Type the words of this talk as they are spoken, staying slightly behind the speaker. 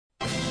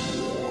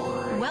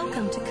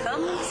Welcome to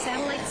Comlink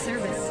Satellite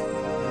Service.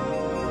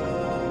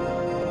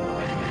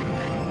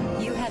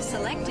 You have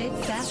selected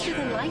Faster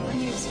Than Light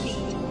News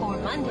Feed for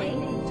Monday,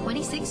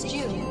 26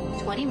 June,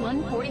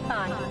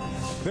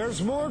 2145.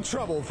 There's more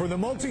trouble for the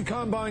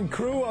multi-combine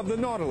crew of the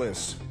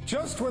Nautilus.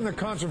 Just when the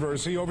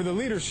controversy over the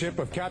leadership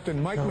of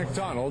Captain Mike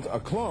McDonald, a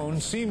clone,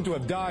 seemed to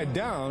have died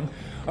down,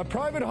 a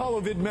private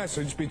holovid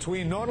message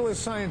between Nautilus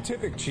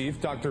Scientific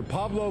Chief Dr.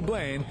 Pablo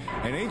Blaine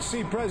and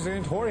HC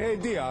President Jorge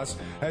Diaz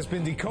has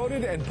been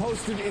decoded and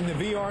posted in the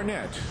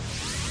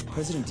VRNet.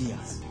 President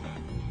Diaz,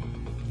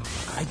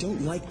 I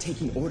don't like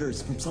taking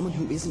orders from someone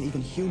who isn't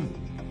even human.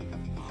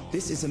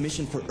 This is a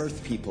mission for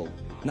Earth people,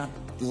 not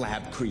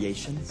lab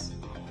creations.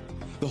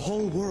 The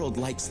whole world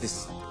likes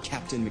this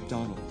Captain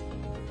McDonald.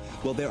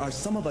 Well, there are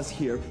some of us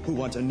here who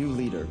want a new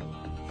leader,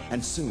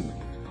 and soon.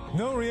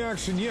 No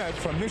reaction yet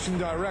from Mission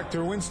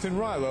Director Winston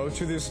Rilo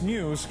to this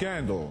new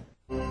scandal.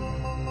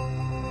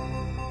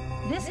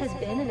 This has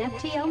been an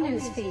FTL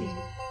News Feed.